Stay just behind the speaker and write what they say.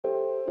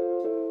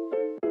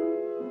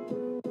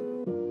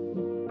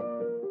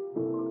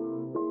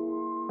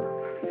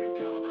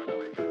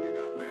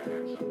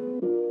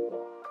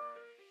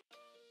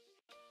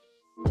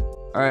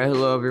All right,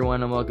 hello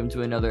everyone, and welcome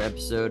to another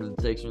episode of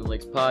the Takes from the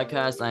Lakes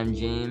podcast. I'm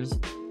James.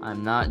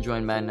 I'm not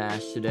joined by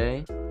Nash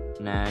today.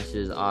 Nash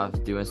is off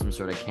doing some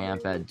sort of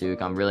camp at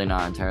Duke. I'm really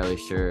not entirely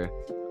sure.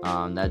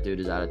 That dude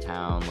is out of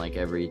town like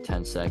every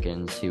 10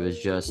 seconds. He was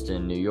just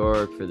in New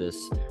York for this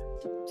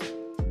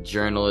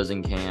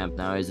journalism camp.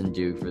 Now he's in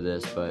Duke for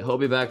this, but he'll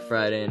be back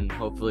Friday, and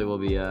hopefully we'll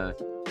be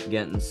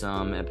getting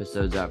some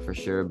episodes out for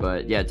sure.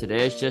 But yeah,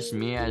 today it's just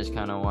me. I just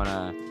kind of want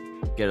to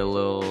get a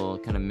little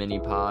kind of mini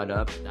pod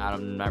up.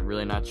 I'm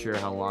not sure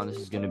how long this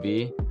is going to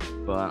be,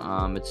 but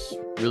it's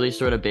really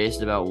sort of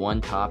based about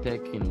one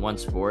topic in one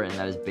sport, and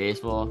that is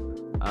baseball.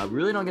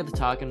 Really don't get to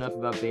talk enough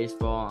about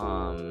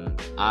baseball.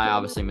 I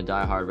obviously am a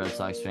diehard Red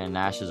Sox fan.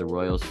 Nash is a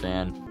Royals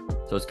fan,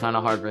 so it's kind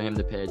of hard for him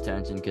to pay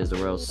attention because the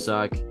Royals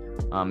suck.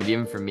 And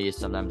even for me,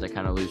 sometimes I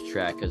kind of lose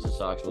track because the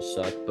Sox will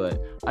suck, but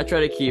I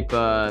try to keep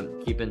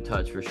in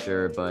touch for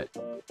sure. But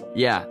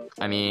yeah,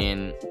 I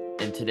mean,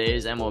 in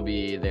today's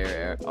MLB,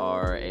 there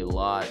are a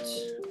lot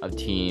of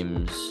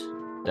teams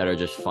that are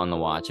just fun to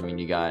watch. I mean,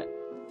 you got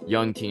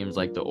young teams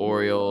like the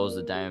Orioles,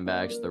 the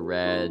Diamondbacks, the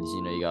Reds.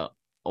 You got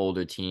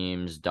older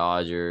teams,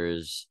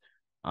 Dodgers,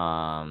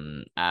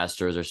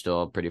 Astros are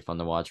still pretty fun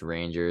to watch,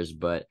 Rangers.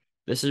 But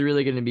this is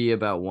really going to be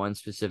about one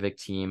specific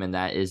team, and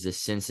that is the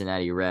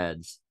Cincinnati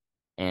Reds,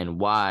 and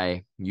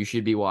why you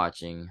should be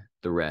watching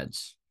the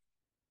Reds.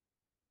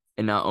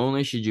 And not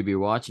only should you be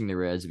watching the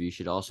Reds, but you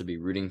should also be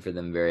rooting for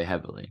them very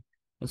heavily.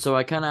 And so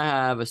I kind of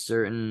have I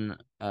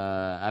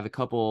have a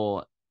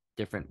couple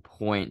different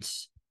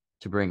points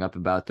to bring up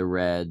about the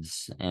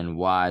Reds and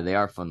why they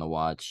are fun to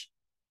watch.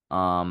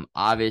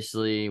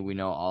 Obviously, we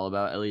know all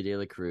about Ellie De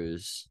La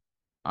Cruz.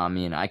 I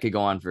mean, I could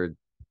go on for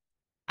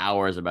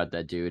hours about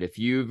that dude. If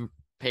you've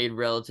paid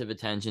relative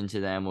attention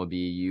to the MLB,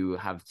 you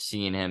have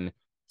seen him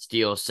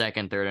steal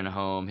second, third, and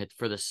home, hit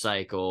for the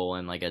cycle,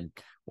 and like a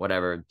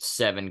whatever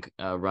 7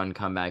 run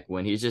comeback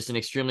win. He's just an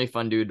extremely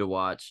fun dude to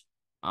watch.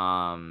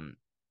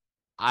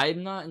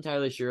 I'm not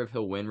entirely sure if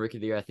he'll win Rookie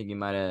of the Year. I think he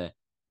might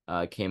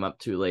have came up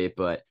too late,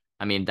 but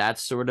I mean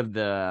that's sort of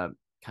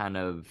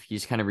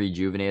he's kind of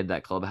rejuvenated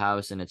that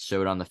clubhouse, and it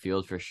showed on the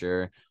field for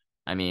sure.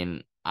 I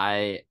mean,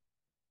 I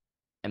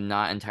am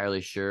not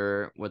entirely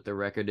sure what the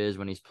record is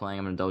when he's playing.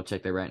 I'm gonna double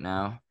check that right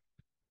now.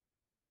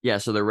 Yeah,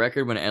 so the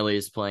record when Ellie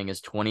is playing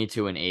is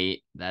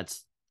 22-8.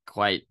 That's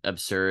quite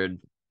absurd.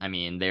 I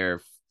mean,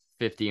 they're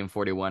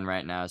 50-41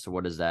 right now. So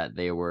what is that?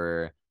 They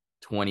were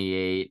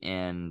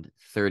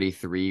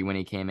 28-33 when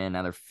he came in.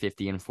 Now they're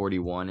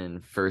 50-41 in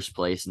first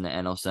place in the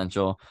NL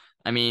Central.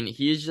 I mean,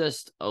 he's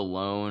just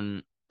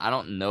alone. I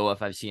don't know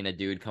if I've seen a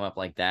dude come up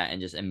like that and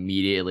just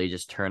immediately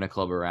just turn a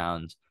club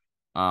around.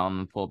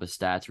 Pull up his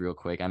stats real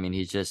quick. I mean,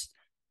 he's just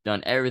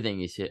done everything.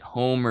 He's hit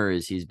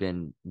homers. He's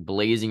been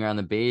blazing around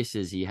the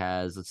bases. He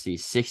has,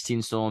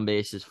 16 stolen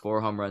bases, 4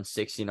 home runs,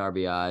 16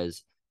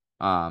 RBIs,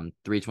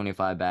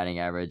 325 batting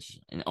average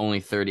in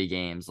only 30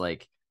 games.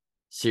 Like,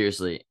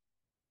 seriously,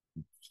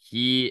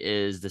 he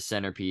is the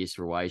centerpiece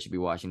for why you should be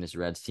watching this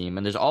Reds team.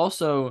 And there's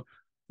also,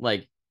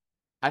 I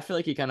feel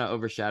like he kind of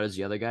overshadows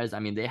the other guys. I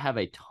mean, they have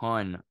a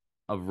ton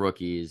of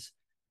rookies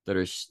that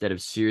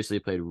have seriously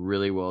played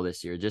really well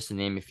this year. Just to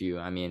name a few,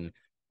 I mean,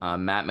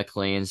 Matt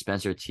McLain,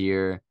 Spencer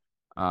Tier,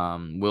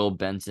 Will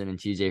Benson, and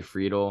TJ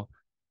Friedel.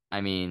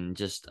 I mean,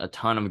 just a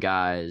ton of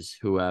guys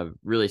who have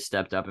really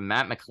stepped up. And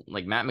Matt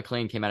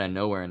McLain came out of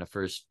nowhere in the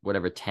first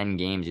 10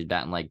 games. He's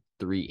batting like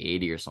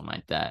 380 or something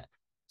like that.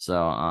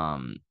 So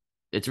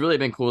it's really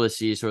been cool to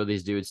see sort of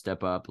these dudes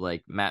step up.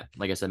 Like I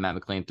said, Matt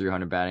McLain,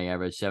 300 batting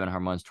average, 7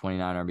 home runs,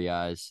 29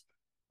 RBIs.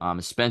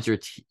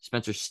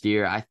 Spencer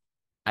Steer,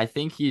 I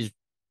think he's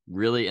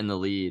really in the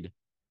lead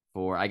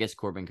for, I guess,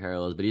 Corbin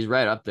Carroll, but he's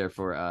right up there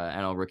for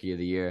NL Rookie of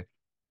the Year.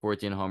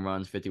 14 home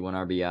runs, 51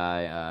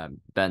 RBI,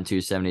 batting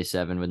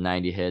 277 with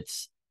 90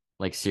 hits.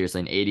 Like,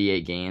 seriously, in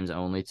 88 games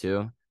only,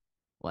 too.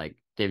 Like,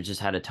 they've just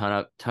had a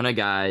ton of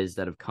guys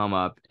that have come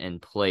up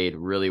and played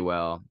really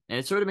well. And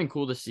it's sort of been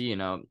cool to see,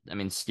 I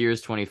mean,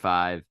 Steer's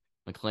 25,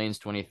 McLean's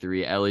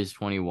 23, Ellie's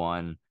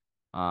 21,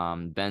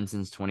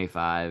 Benson's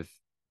 25.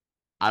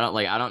 I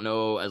don't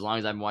know, as long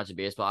as I've been watching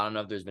baseball, I don't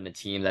know if there's been a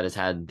team that has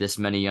had this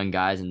many young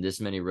guys and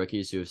this many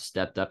rookies who have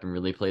stepped up and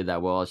really played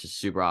that well. It's just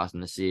super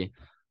awesome to see.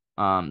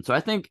 So I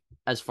think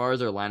as far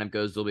as their lineup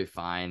goes, they'll be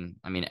fine.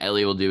 I mean,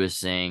 Ellie will do his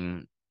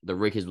thing. The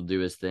rookies will do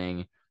his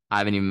thing. I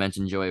haven't even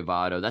mentioned Joey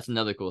Votto. That's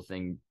another cool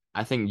thing.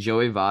 I think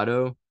Joey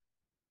Votto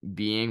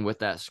being with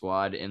that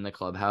squad in the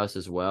clubhouse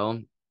as well,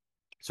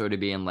 sort of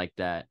being like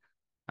that.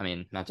 I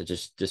mean, not to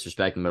just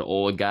disrespect him, but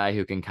old guy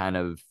who can kind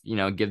of,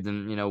 give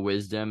them,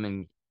 wisdom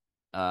and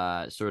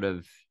sort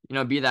of,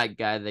 be that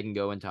guy they can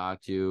go and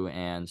talk to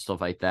and stuff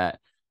like that.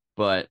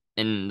 But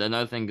and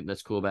another thing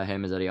that's cool about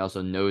him is that he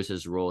also knows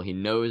his role. He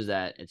knows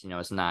that he's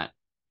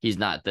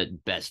not the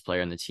best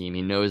player on the team.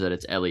 He knows that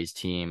it's Ellie's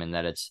team and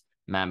that it's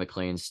Matt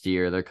McLean,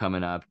 Steer, they're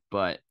coming up,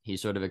 but he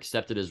sort of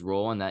accepted his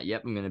role and that,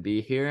 yep, I'm going to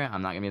be here.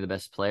 I'm not going to be the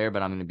best player,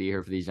 but I'm going to be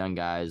here for these young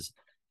guys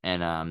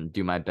and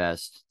do my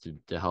best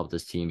to help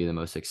this team be the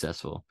most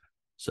successful.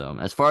 So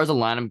as far as the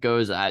lineup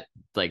goes,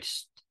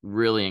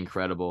 really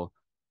incredible.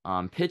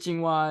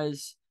 Pitching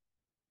wise,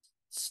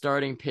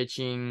 starting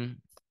pitching,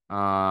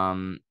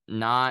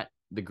 not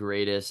the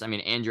greatest. I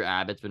mean, Andrew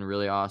Abbott's been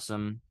really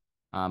awesome.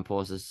 Pull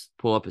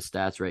up his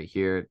stats right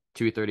here.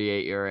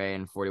 2.38 ERA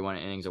and 41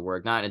 innings of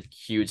work. Not a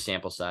huge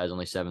sample size,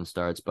 only 7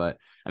 starts, but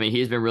I mean,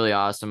 he's been really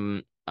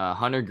awesome.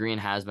 Hunter Green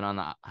has been on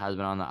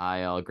the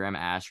IL. Graham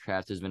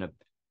Ashcraft has been a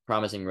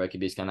promising rookie,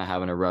 but he's kind of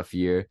having a rough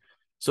year.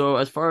 So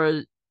as far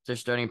as their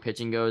starting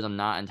pitching goes, I'm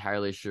not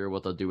entirely sure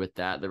what they'll do with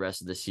that the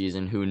rest of the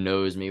season. Who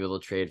knows? Maybe they'll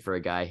trade for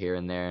a guy here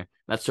and there.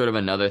 That's sort of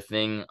another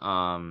thing.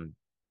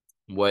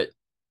 What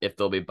if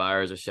they'll be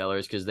buyers or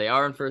sellers? Because they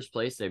are in first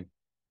place. They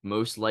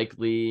most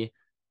likely,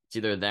 it's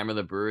either them or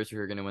the Brewers who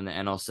are going to win the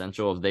NL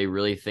Central. If they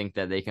really think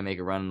that they can make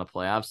a run in the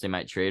playoffs, they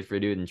might trade for a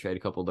dude and trade a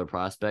couple of their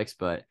prospects.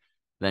 But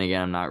then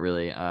again, I'm not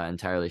really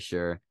entirely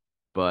sure.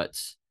 But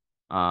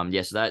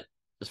yeah, so that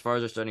as far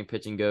as their starting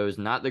pitching goes,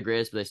 not the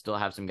greatest, but they still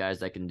have some guys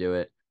that can do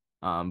it.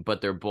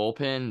 But their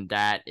bullpen,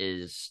 that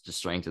is the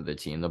strength of the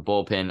team. The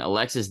bullpen,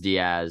 Alexis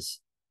Diaz,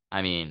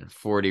 I mean,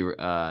 40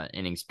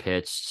 innings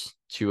pitched,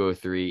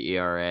 2.03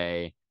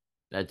 ERA.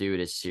 That dude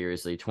is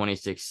seriously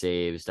 26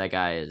 saves. That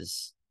guy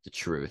is the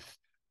truth.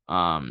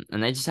 And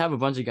they just have a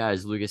bunch of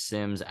guys, Lucas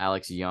Sims,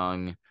 Alex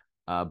Young,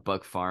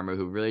 Buck Farmer,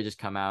 who really just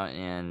come out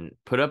and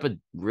put up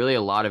a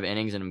lot of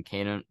innings and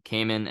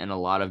came in a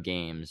lot of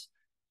games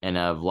and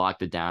have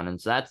locked it down.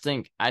 And so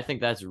I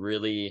think that's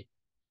really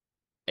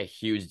a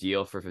huge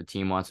deal for if a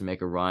team wants to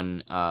make a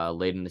run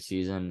late in the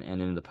season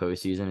and in the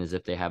postseason, is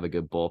if they have a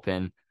good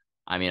bullpen.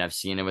 I mean, I've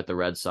seen it with the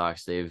Red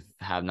Sox.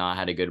 Have not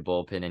had a good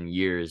bullpen in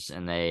years,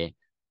 and they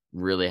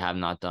really have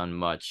not done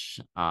much.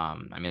 I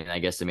mean, I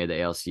guess they made the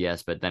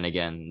ALCS, but then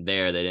again,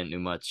 they didn't do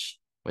much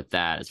with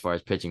that as far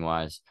as pitching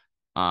wise.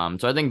 So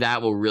I think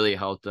that will really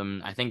help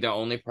them. I think their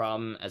only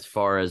problem as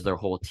far as their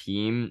whole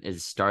team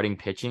is starting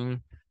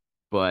pitching,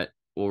 but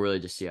we'll really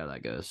just see how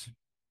that goes.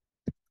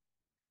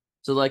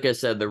 So like I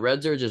said, the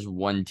Reds are just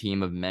one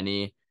team of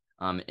many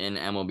in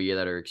MLB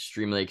that are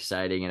extremely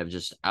exciting and have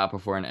just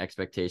outperformed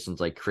expectations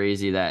like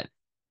crazy. That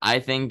I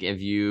think if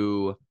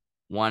you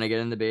want to get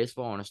into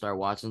baseball, want to start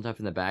watching stuff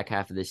in the back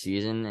half of the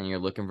season, and you're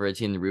looking for a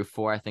team to root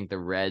for, I think the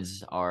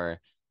Reds are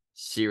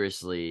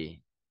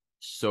seriously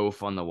so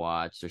fun to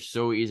watch. They're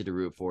so easy to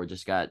root for.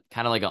 Just got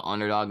kind of like an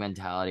underdog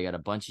mentality. Got a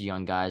bunch of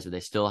young guys, but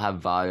they still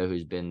have Votto,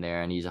 who's been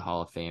there, and he's a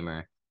Hall of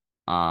Famer.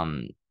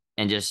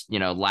 And just,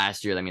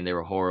 last year, I mean, they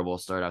were horrible.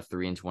 Started off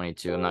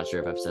 3-22. I'm not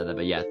sure if I've said that,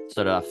 but yeah,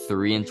 started off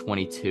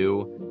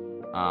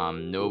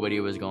 3-22. Nobody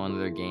was going to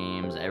their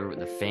games.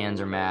 The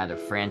fans are mad. Their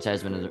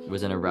franchise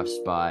was in a rough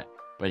spot.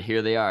 But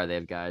here they are. They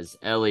have guys,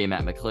 Ellie,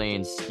 Matt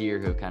McClain, Steer,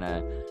 who kind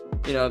of,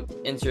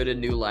 inserted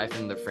new life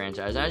into the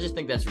franchise. And I just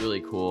think that's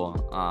really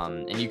cool.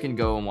 And you can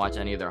go and watch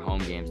any of their home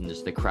games, and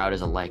just the crowd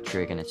is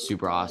electric, and it's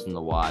super awesome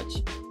to watch.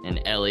 And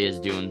Ellie is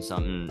doing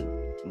something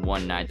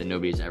one night that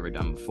nobody's ever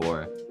done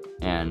before.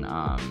 And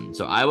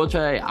so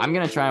I'm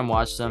going to try and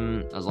watch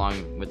them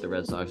along with the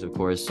Red Sox, of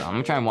course. So I'm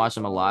going to try and watch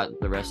them a lot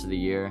the rest of the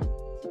year.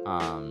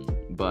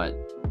 But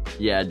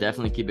yeah,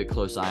 definitely keep a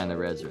close eye on the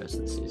Reds the rest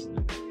of the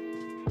season.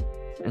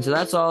 And so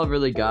that's all I've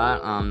really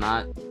got. I'm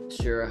not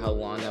sure how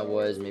long that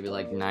was, maybe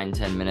like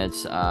 9-10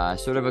 minutes.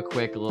 Sort of a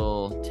quick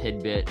little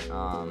tidbit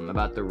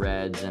about the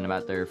Reds and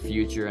about their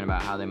future and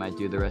about how they might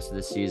do the rest of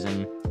the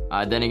season.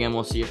 Then again,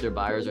 we'll see if they're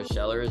buyers or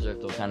sellers, or if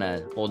they'll kind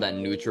of hold that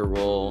neutral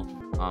role,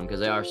 because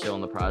they are still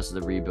in the process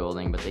of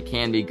rebuilding, but they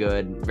can be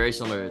good. Very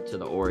similar to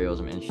the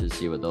Orioles. I'm interested to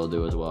see what they'll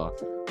do as well.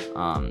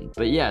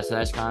 But yeah, so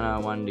that's kind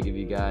of wanted to give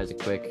you guys a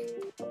quick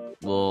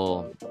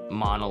little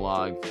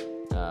monologue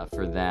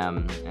for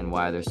them and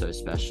why they're so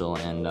special.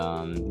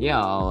 And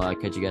yeah, I'll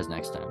catch you guys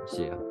next time.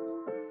 See ya.